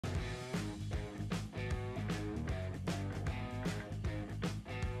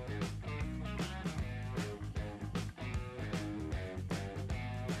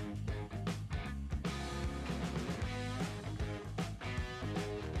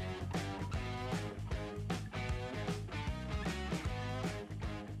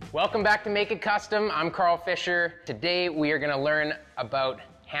Welcome back to Make It Custom. I'm Carl Fisher. Today we are going to learn about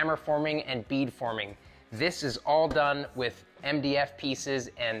hammer forming and bead forming. This is all done with MDF pieces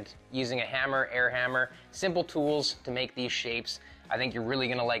and using a hammer, air hammer, simple tools to make these shapes. I think you're really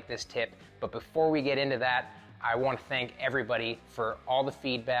going to like this tip. But before we get into that, I want to thank everybody for all the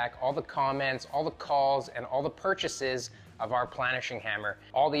feedback, all the comments, all the calls, and all the purchases of our planishing hammer.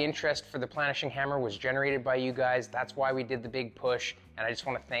 All the interest for the planishing hammer was generated by you guys. That's why we did the big push, and I just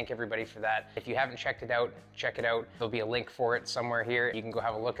want to thank everybody for that. If you haven't checked it out, check it out. There'll be a link for it somewhere here. You can go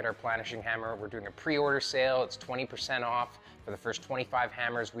have a look at our planishing hammer. We're doing a pre-order sale. It's 20% off for the first 25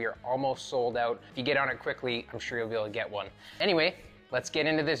 hammers. We are almost sold out. If you get on it quickly, I'm sure you'll be able to get one. Anyway, let's get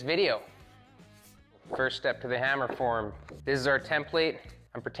into this video. First step to the hammer form. This is our template.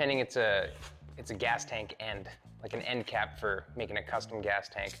 I'm pretending it's a gas tank end, like an end cap for making a custom gas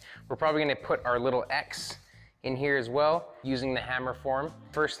tank. We're probably gonna put our little X in here as well, using the hammer form.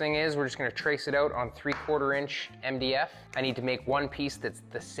 First thing is, we're just gonna trace it out on 3/4 inch MDF. I need to make one piece that's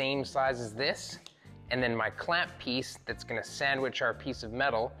the same size as this, and then my clamp piece that's gonna sandwich our piece of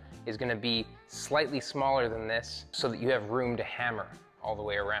metal is gonna be slightly smaller than this so that you have room to hammer all the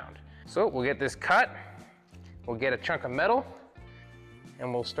way around. So we'll get this cut, we'll get a chunk of metal,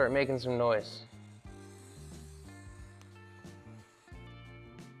 and we'll start making some noise.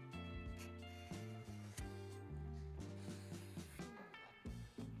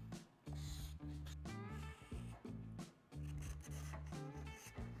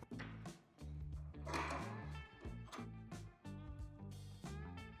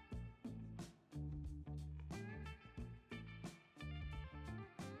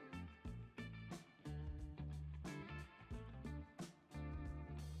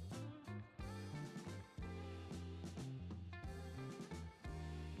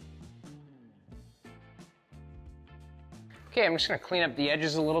 Okay, I'm just gonna clean up the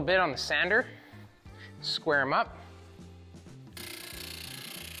edges a little bit on the sander, square them up.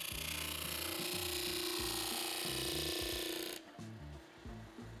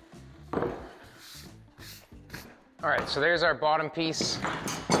 All right, so there's our bottom piece.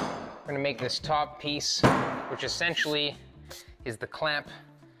 We're gonna make this top piece, which essentially is the clamp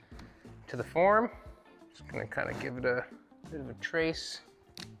to the form. Just gonna kind of give it a bit of a trace.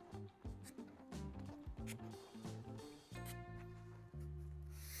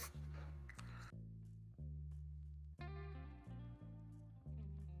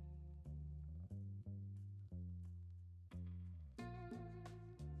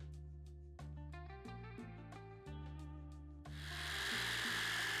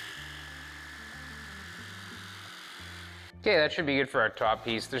 Okay, that should be good for our top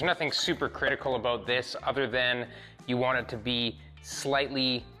piece. There's nothing super critical about this other than you want it to be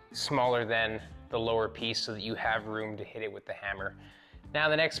slightly smaller than the lower piece so that you have room to hit it with the hammer. Now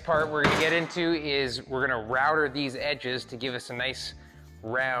the next part we're gonna get into is we're gonna router these edges to give us a nice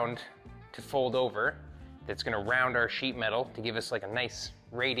round to fold over. That's gonna round our sheet metal to give us like a nice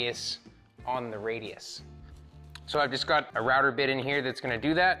radius on the radius. So I've just got a router bit in here that's gonna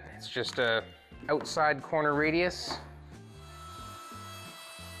do that. It's just a outside corner radius.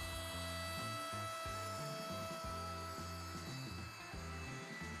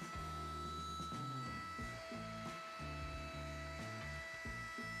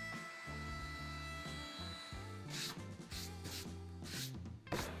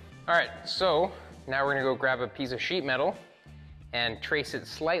 All right, so now we're gonna go grab a piece of sheet metal and trace it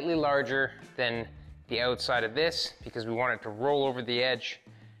slightly larger than the outside of this because we want it to roll over the edge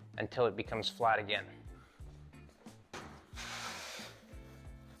until it becomes flat again.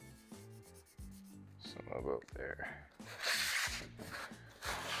 So about there.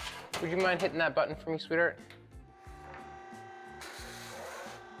 Would you mind hitting that button for me, sweetheart?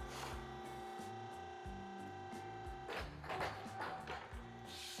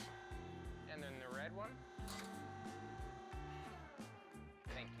 And then the red one.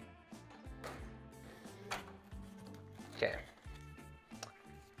 Thank you. Okay.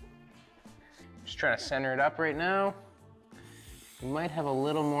 Just trying to center it up right now. We might have a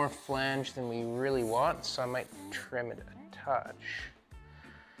little more flange than we really want, so I might trim it a touch.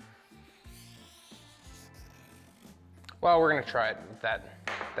 Well, we're gonna try it with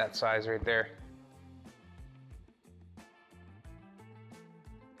that size right there.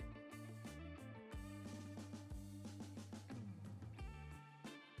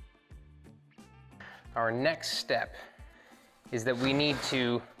 Our next step is that we need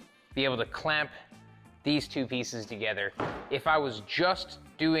to be able to clamp these two pieces together. If I was just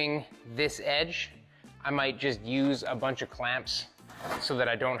doing this edge, I might just use a bunch of clamps so that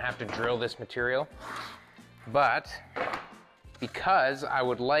I don't have to drill this material. But because I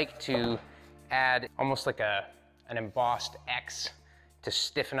would like to add almost like an embossed X to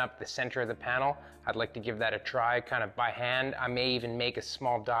stiffen up the center of the panel. I'd like to give that a try kind of by hand. I may even make a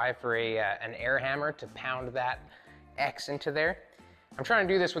small die for an air hammer to pound that X into there. I'm trying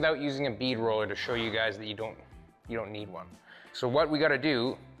to do this without using a bead roller to show you guys that you don't need one. So what we gotta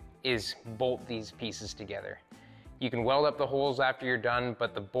do is bolt these pieces together. You can weld up the holes after you're done,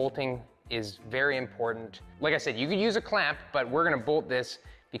 but the bolting is very important. Like I said, you could use a clamp, but we're gonna bolt this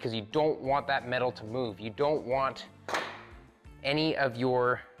because you don't want that metal to move. You don't want any of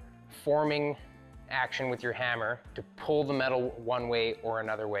your forming action with your hammer to pull the metal one way or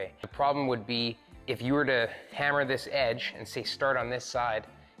another way. The problem would be if you were to hammer this edge and say start on this side,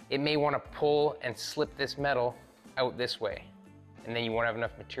 it may want to pull and slip this metal out this way, and then you won't have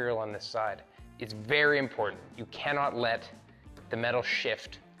enough material on this side. It's very important. You cannot let the metal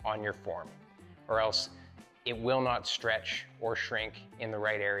shift on your form, or else it will not stretch or shrink in the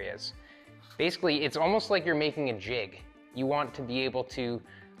right areas. Basically, it's almost like you're making a jig. You want to be able to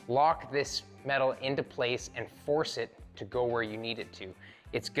lock this metal into place and force it to go where you need it to.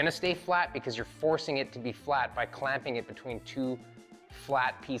 It's gonna stay flat because you're forcing it to be flat by clamping it between two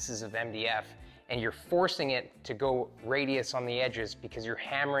flat pieces of MDF, and you're forcing it to go radius on the edges because you're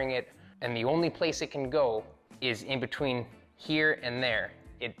hammering it, and the only place it can go is in between here and there.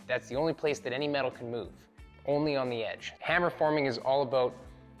 That's the only place that any metal can move, only on the edge. Hammer forming is all about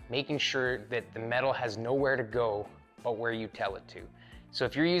making sure that the metal has nowhere to go but where you tell it to. So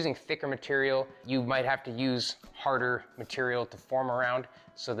if you're using thicker material, you might have to use harder material to form around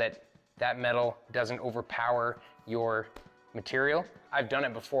so that that metal doesn't overpower your material. I've done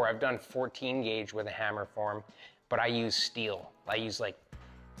it before. I've done 14 gauge with a hammer form, but I use steel. I use like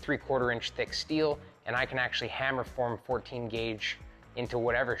 3/4 inch thick steel, and I can actually hammer form 14 gauge into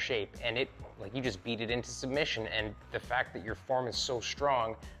whatever shape, and you just beat it into submission, and the fact that your form is so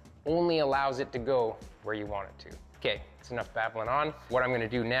strong only allows it to go where you want it to. Okay, it's enough babbling on. What I'm gonna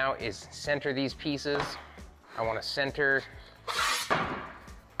do now is center these pieces. I wanna center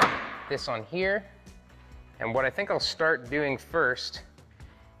this on here. And what I think I'll start doing first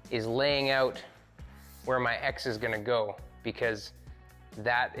is laying out where my X is gonna go, because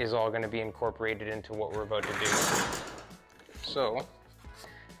that is all gonna be incorporated into what we're about to do. So,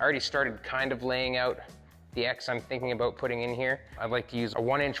 I already started kind of laying out the X I'm thinking about putting in here. I'd like to use a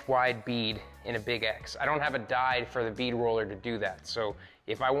 1 inch wide bead in a big X. I don't have a die for the bead roller to do that. So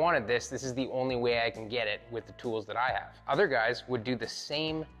if I wanted this is the only way I can get it with the tools that I have. Other guys would do the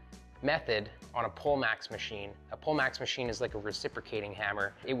same method on a Pullmax machine. A Pullmax machine is like a reciprocating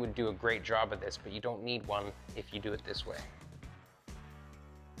hammer. It would do a great job of this, but you don't need one if you do it this way.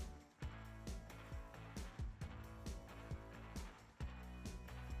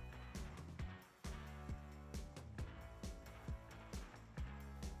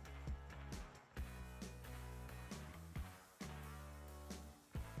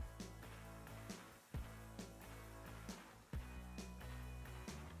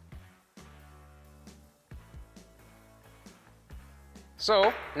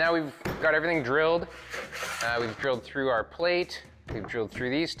 So now we've got everything drilled. We've drilled through our plate. We've drilled through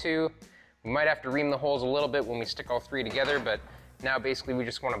these two. We might have to ream the holes a little bit when we stick all three together, but now basically we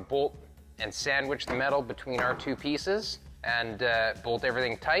just want to bolt and sandwich the metal between our two pieces and bolt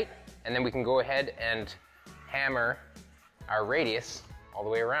everything tight. And then we can go ahead and hammer our radius all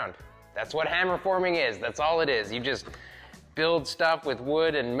the way around. That's what hammer forming is. That's all it is. You just build stuff with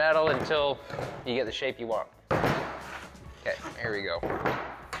wood and metal until you get the shape you want. Okay, here we go.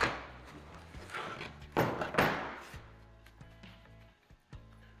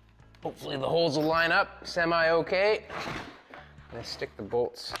 Hopefully the holes will line up semi-okay. I'm gonna stick the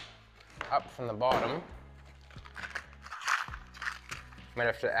bolts up from the bottom. Might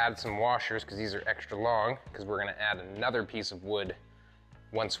have to add some washers because these are extra long, because we're gonna add another piece of wood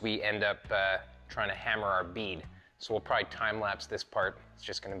once we end up trying to hammer our bead. So we'll probably time-lapse this part. It's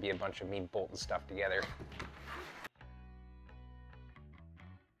just gonna be a bunch of me bolting stuff together.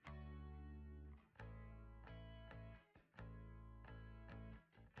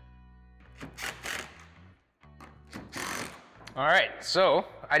 All right, so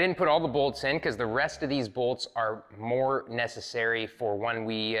I didn't put all the bolts in because the rest of these bolts are more necessary for when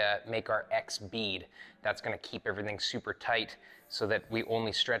we make our X bead. That's gonna keep everything super tight so that we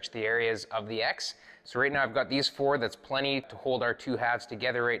only stretch the areas of the X. So right now I've got these four. That's plenty to hold our two halves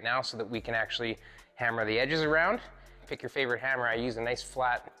together right now so that we can actually hammer the edges around. Pick your favorite hammer. I use a nice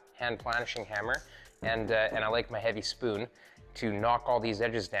flat hand planishing hammer, and I like my heavy spoon to knock all these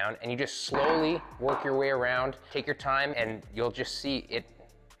edges down, and you just slowly work your way around. Take your time and you'll just see it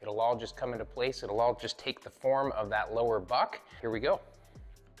It'll all just come into place. It'll all just take the form of that lower buck. Here we go.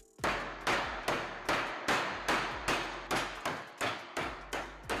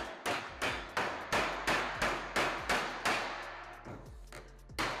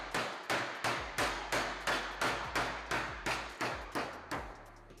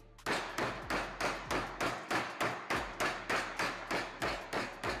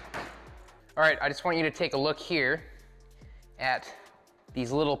 All right, I just want you to take a look here at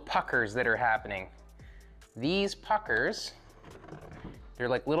these little puckers that are happening. These puckers, they're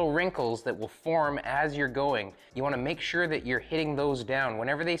like little wrinkles that will form as you're going. You want to make sure that you're hitting those down.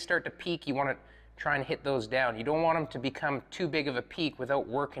 Whenever they start to peak, you want to try and hit those down. You don't want them to become too big of a peak without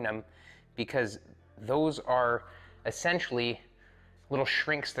working them, because those are essentially little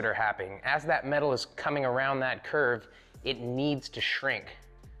shrinks that are happening. As that metal is coming around that curve, it needs to shrink.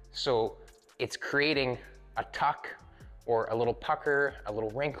 So it's creating a tuck or a little pucker, a little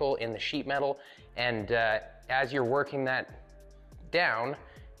wrinkle in the sheet metal. And as you're working that down,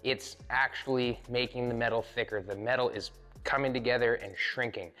 it's actually making the metal thicker. The metal is coming together and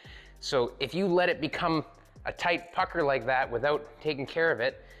shrinking. So if you let it become a tight pucker like that without taking care of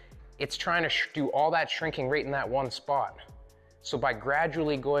it, it's trying to do all that shrinking right in that one spot. So by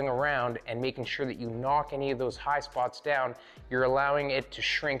gradually going around and making sure that you knock any of those high spots down, you're allowing it to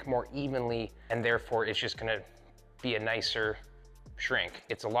shrink more evenly, and therefore it's just gonna be a nicer shrink.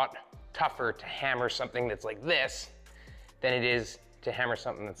 It's a lot tougher to hammer something that's like this than it is to hammer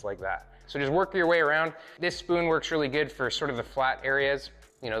something that's like that. So just work your way around. This spoon works really good for sort of the flat areas.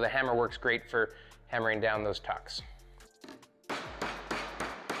 You know, the hammer works great for hammering down those tucks.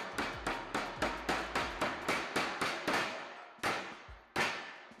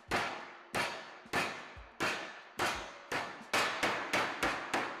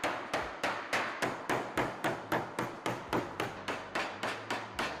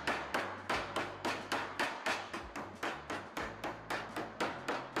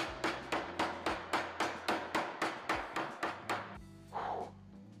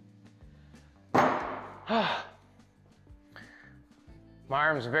 My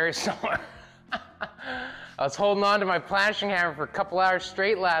arm's very sore. I was holding on to my planching hammer for a couple hours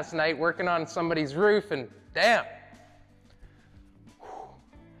straight last night working on somebody's roof, and damn.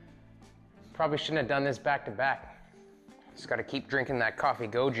 Probably shouldn't have done this back to back. Just gotta keep drinking that coffee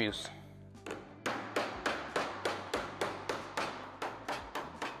go juice.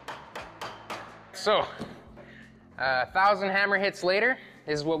 So, 1,000 hammer hits later,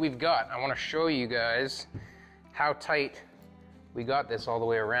 this is what we've got. I want to show you guys how tight we got this all the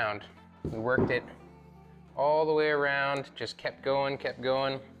way around. We worked it all the way around, just kept going,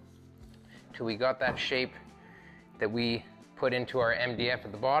 till we got that shape that we put into our MDF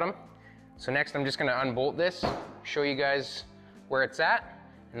at the bottom. So next I'm just gonna unbolt this, show you guys where it's at,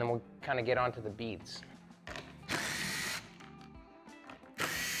 and then we'll kind of get onto the beads.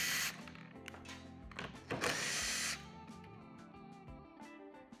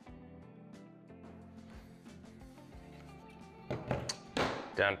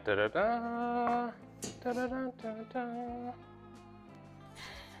 Dun, da, da, da, da, da, da, da, da.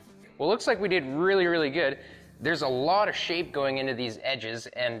 Well, looks like we did really, really good. There's a lot of shape going into these edges,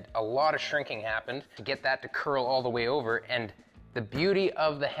 and a lot of shrinking happened to get that to curl all the way over. And the beauty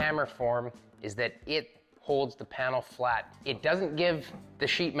of the hammer form is that it holds the panel flat. It doesn't give the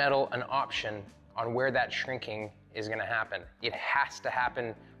sheet metal an option on where that shrinking is gonna happen. It has to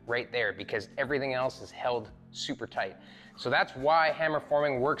happen right there because everything else is held super tight. So that's why hammer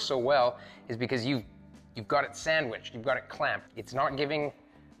forming works so well, is because you've got it sandwiched, you've got it clamped. It's not giving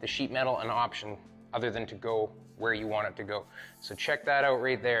the sheet metal an option other than to go where you want it to go. So check that out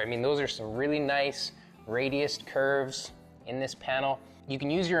right there. I mean, those are some really nice radiused curves in this panel. You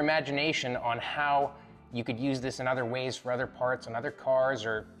can use your imagination on how you could use this in other ways for other parts on other cars,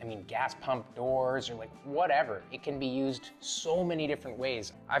 or I mean gas pump doors, or like whatever. It can be used so many different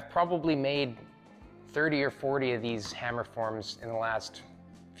ways. I've probably made 30 or 40 of these hammer forms in the last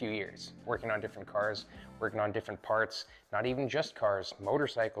few years, working on different cars, working on different parts, not even just cars,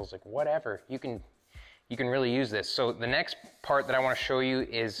 motorcycles, like whatever. You can really use this. So the next part that I want to show you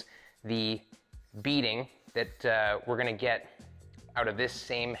is the beading that we're gonna get out of this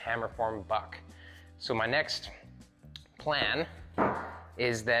same hammer form buck. So my next plan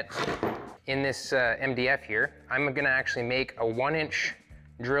is that in this MDF here, I'm gonna actually make a 1-inch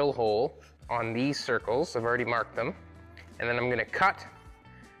drill hole on these circles. I've already marked them. And then I'm gonna cut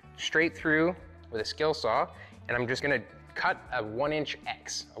straight through with a skill saw, and I'm just gonna cut a 1-inch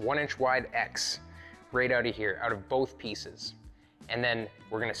X, a 1-inch wide X, right out of here, out of both pieces. And then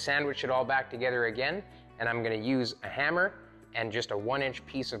we're gonna sandwich it all back together again, and I'm gonna use a hammer and just a 1-inch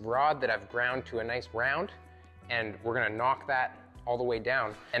piece of rod that I've ground to a nice round, and we're gonna knock that all the way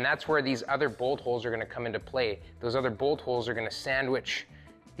down. And that's where these other bolt holes are gonna come into play. Those other bolt holes are gonna sandwich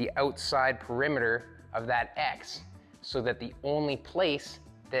the outside perimeter of that X, so that the only place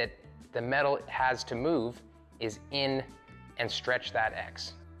that the metal has to move is in and stretch that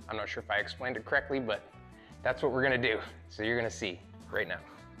X. I'm not sure if I explained it correctly, but that's what we're gonna do. So you're gonna see right now.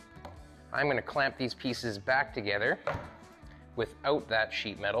 I'm gonna clamp these pieces back together without that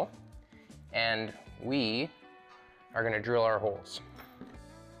sheet metal, and we are gonna drill our holes.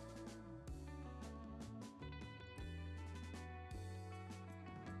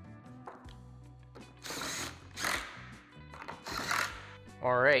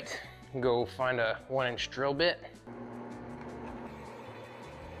 All right, go find a 1-inch drill bit.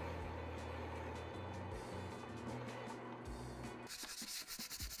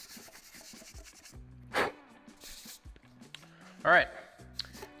 All right,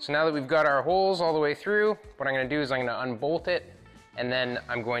 so now that we've got our holes all the way through, what I'm gonna do is I'm gonna unbolt it, and then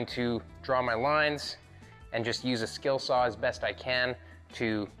I'm going to draw my lines and just use a skill saw as best I can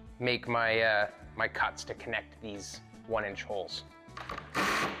to make my, my cuts to connect these 1-inch holes.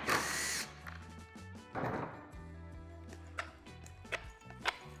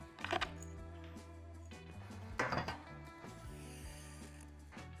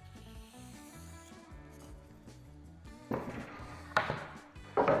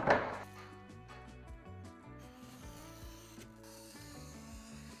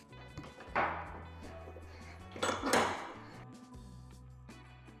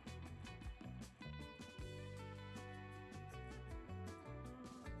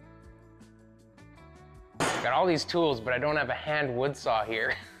 Got all these tools, but I don't have a hand wood saw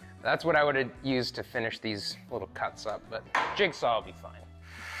here. That's what I would have used to finish these little cuts up, but jigsaw will be fine.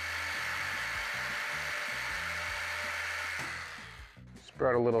 Just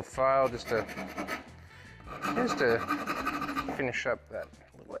brought a little file just to finish up that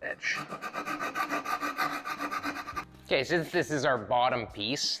little edge. Okay, since this is our bottom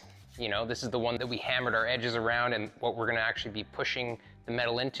piece, you know, this is the one that we hammered our edges around and what we're gonna actually be pushing the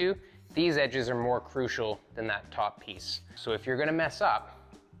metal into. These edges are more crucial than that top piece. So if you're gonna mess up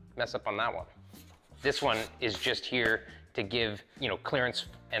on that one. This one is just here to give, you know, clearance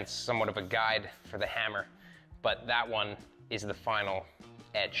and somewhat of a guide for the hammer. But that one is the final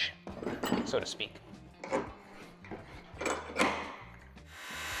edge, so to speak.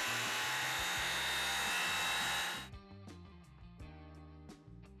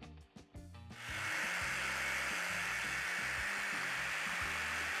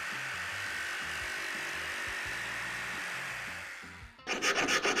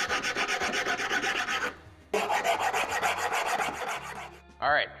 All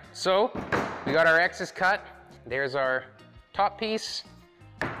right, so we got our X's cut. There's our top piece,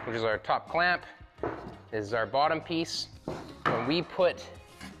 which is our top clamp. This is our bottom piece. When we put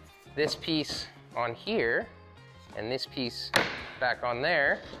this piece on here and this piece back on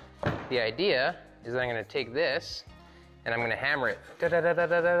there, the idea is that I'm gonna take this and I'm gonna hammer it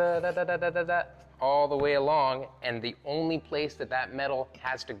all the way along, and the only place that that metal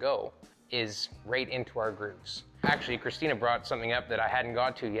has to go is right into our grooves. Actually, Christina brought something up that I hadn't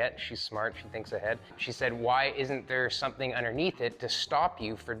got to yet. She's smart, she thinks ahead. She said, why isn't there something underneath it to stop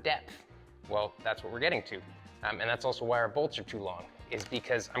you for depth? Well, that's what we're getting to. And that's also why our bolts are too long, is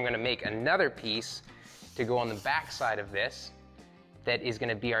because I'm gonna make another piece to go on the back side of this that is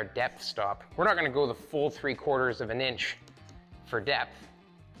gonna be our depth stop. We're not gonna go the full 3/4 of an inch for depth.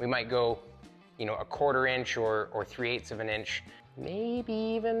 We might go, you know, 1/4 inch or 3/8 of an inch, maybe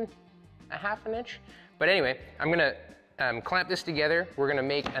even a 1/2 inch. But anyway, I'm gonna clamp this together. We're gonna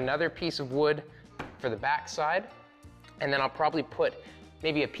make another piece of wood for the back side, and then I'll probably put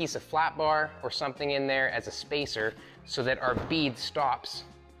maybe a piece of flat bar or something in there as a spacer so that our bead stops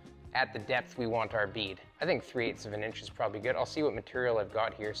at the depth we want our bead. I think 3/8 of an inch is probably good. I'll see what material I've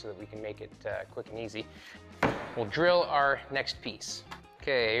got here so that we can make it quick and easy. We'll drill our next piece.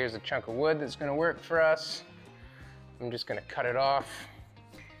 Okay, here's a chunk of wood that's gonna work for us. I'm just gonna cut it off,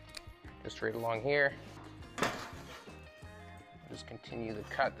 just right along here. Just continue the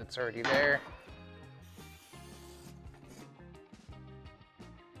cut that's already there.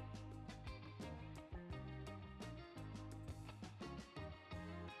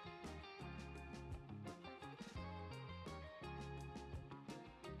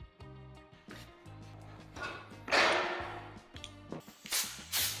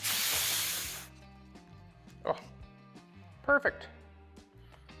 Oh, perfect.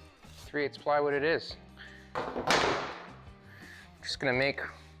 3/8 plywood it is. Just gonna make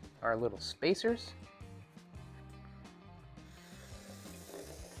our little spacers.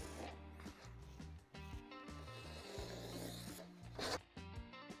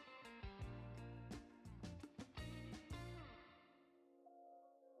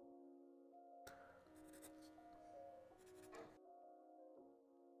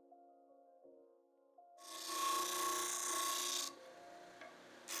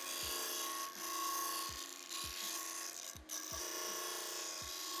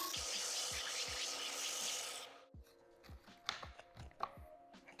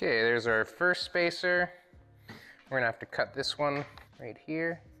 Okay, there's our first spacer. We're gonna have to cut this one right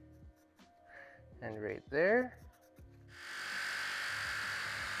here and right there.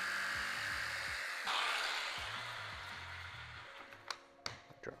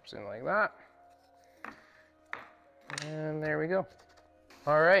 Drops in like that. And there we go.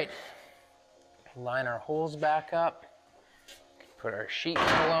 All right, line our holes back up. Put our sheet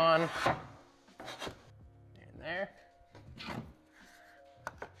metal on. In there. Put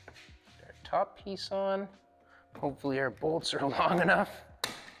our top piece on. Hopefully our bolts are long enough.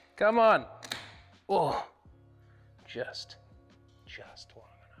 Come on. Oh, just long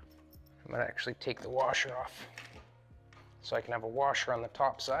enough. I'm gonna actually take the washer off so I can have a washer on the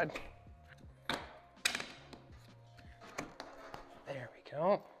top side. There we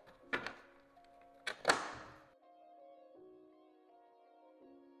go.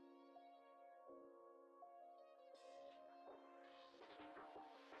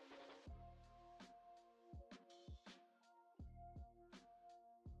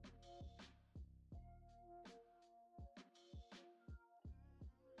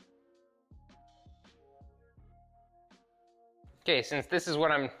 Okay, since this is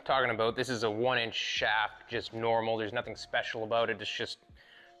what I'm talking about, this is a 1-inch shaft, just normal. There's nothing special about it. It's just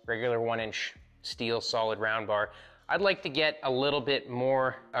regular 1-inch steel solid round bar. I'd like to get a little bit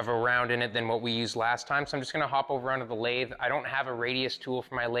more of a round in it than what we used last time, so I'm just gonna hop over onto the lathe. I don't have a radius tool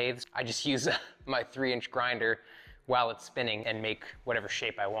for my lathes. I just use my 3-inch grinder while it's spinning and make whatever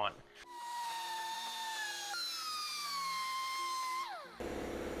shape I want.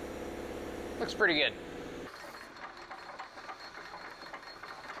 Looks pretty good.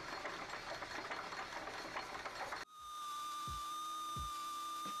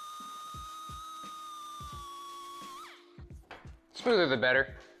 Smoother the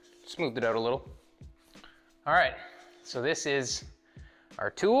better. Smoothed it out a little. All right, so this is our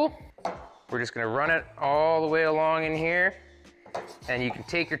tool. We're just gonna run it all the way along in here. And you can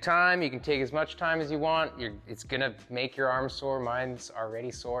take your time. You can take as much time as you want. It's gonna make your arm sore. Mine's already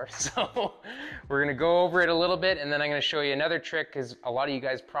sore. So we're gonna go over it a little bit, and then I'm gonna show you another trick, because a lot of you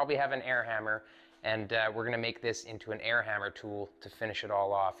guys probably have an air hammer, and we're gonna make this into an air hammer tool to finish it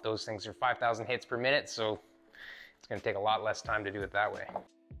all off. Those things are 5,000 hits per minute, so it's gonna take a lot less time to do it that way.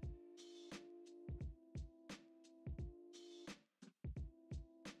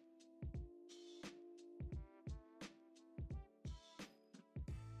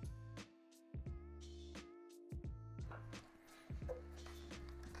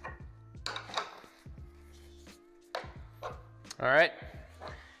 All right,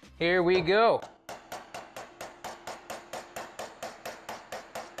 here we go.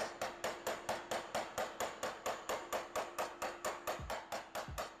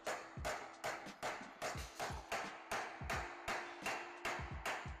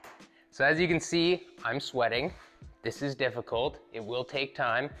 So as you can see, I'm sweating. This is difficult. It will take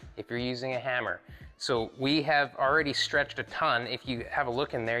time if you're using a hammer. So we have already stretched a ton. If you have a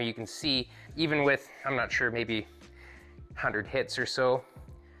look in there, you can see, even with, I'm not sure, maybe 100 hits or so,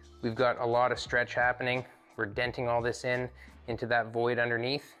 we've got a lot of stretch happening. We're denting all this into that void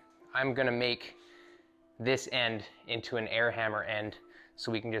underneath. I'm gonna make this end into an air hammer end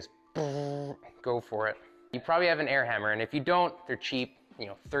so we can just go for it. You probably have an air hammer, and if you don't, they're cheap. You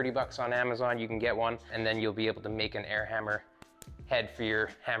know, 30 bucks on Amazon, you can get one, and then you'll be able to make an air hammer head for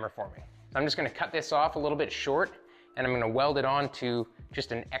your hammer forming. I'm just gonna cut this off a little bit short, and I'm gonna weld it on to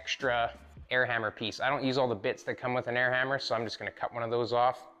just an extra air hammer piece. I don't use all the bits that come with an air hammer, so I'm just gonna cut one of those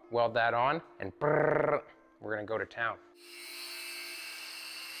off, weld that on, and we're gonna go to town.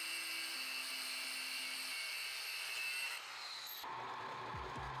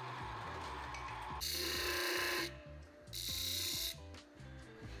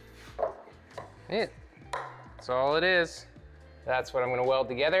 That's all it is. That's what I'm gonna weld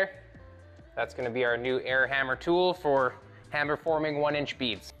together. That's gonna be our new air hammer tool for hammer forming 1-inch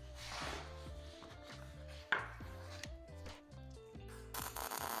beads.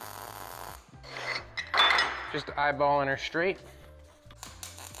 Just eyeballing her straight.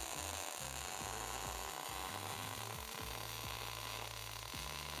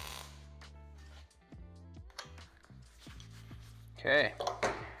 Okay.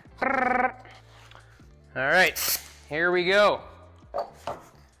 All right, here we go.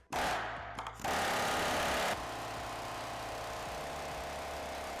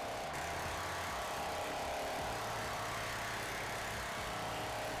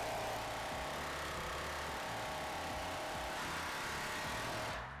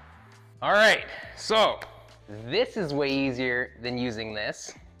 All right, so this is way easier than using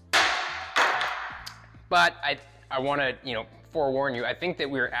this, but I want to, forewarn you, I think that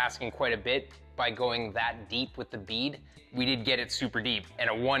we were asking quite a bit by going that deep with the bead. We did get it super deep, and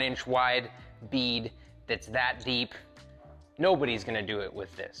a 1-inch wide bead that's that deep, nobody's gonna do it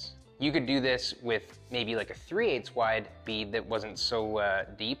with this. You could do this with maybe like a 3/8 wide bead that wasn't so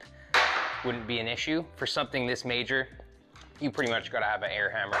deep. Wouldn't be an issue. For something this major, you pretty much gotta have an air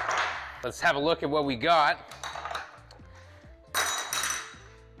hammer. Let's have a look at what we got.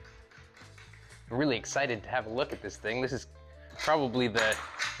 I'm really excited to have a look at this thing. This is probably the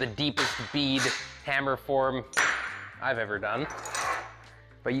deepest bead hammer form I've ever done.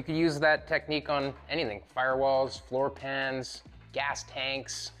 But you could use that technique on anything. Firewalls, floor pans, gas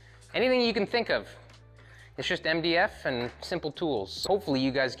tanks, anything you can think of. It's just MDF and simple tools. Hopefully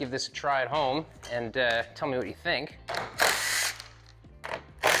you guys give this a try at home and tell me what you think.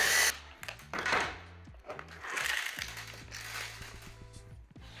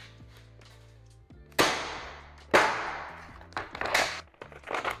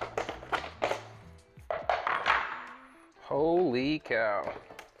 Holy cow.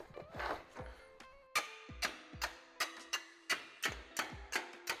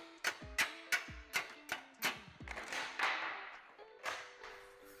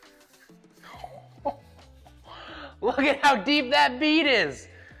 Look at how deep that bead is.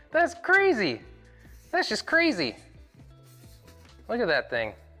 That's crazy. That's just crazy. Look at that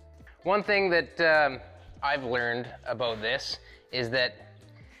thing. One thing that I've learned about this is that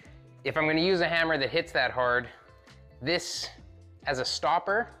if I'm gonna use a hammer that hits that hard, this, as a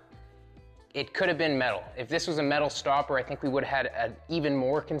stopper, it could have been metal. If this was a metal stopper, I think we would have had an even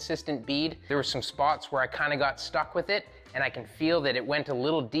more consistent bead. There were some spots where I kind of got stuck with it, and I can feel that it went a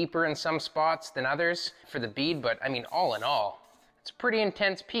little deeper in some spots than others for the bead, but I mean, all in all, it's a pretty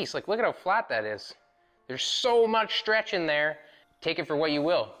intense piece. Like, look at how flat that is. There's so much stretch in there. Take it for what you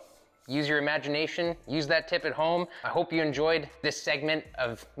will. Use your imagination, use that tip at home. I hope you enjoyed this segment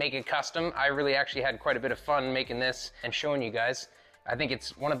of Make It Kustom. I really actually had quite a bit of fun making this and showing you guys. I think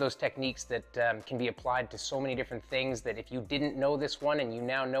it's one of those techniques that can be applied to so many different things that if you didn't know this one and you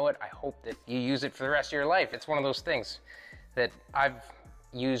now know it, I hope that you use it for the rest of your life. It's one of those things that I've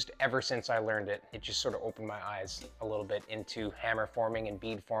used ever since I learned it. It just sort of opened my eyes a little bit into hammer forming and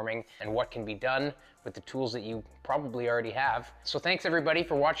bead forming and what can be done with the tools that you probably already have. So thanks everybody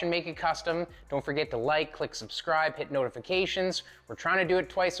for watching Make It Kustom. Don't forget to like, click subscribe, hit notifications. We're trying to do it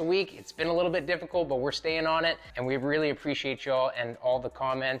twice a week. It's been a little bit difficult, but we're staying on it, and we really appreciate y'all and all the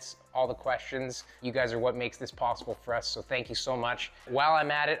comments, all the questions. You guys are what makes this possible for us, so thank you so much. While I'm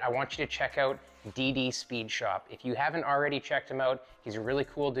at it, I want you to check out DD Speed Shop. If you haven't already checked him out, he's a really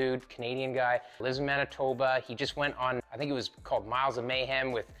cool dude, Canadian guy, lives in Manitoba. He just went on, I think it was called Miles of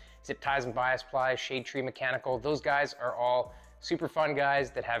Mayhem with Zip Ties and Bias Plies, Shade Tree Mechanical. Those guys are all super fun guys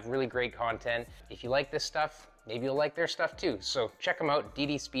that have really great content. If you like this stuff, maybe you'll like their stuff too. So check them out,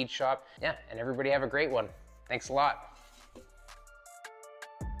 DD Speed Shop. Yeah, and everybody have a great one. Thanks a lot.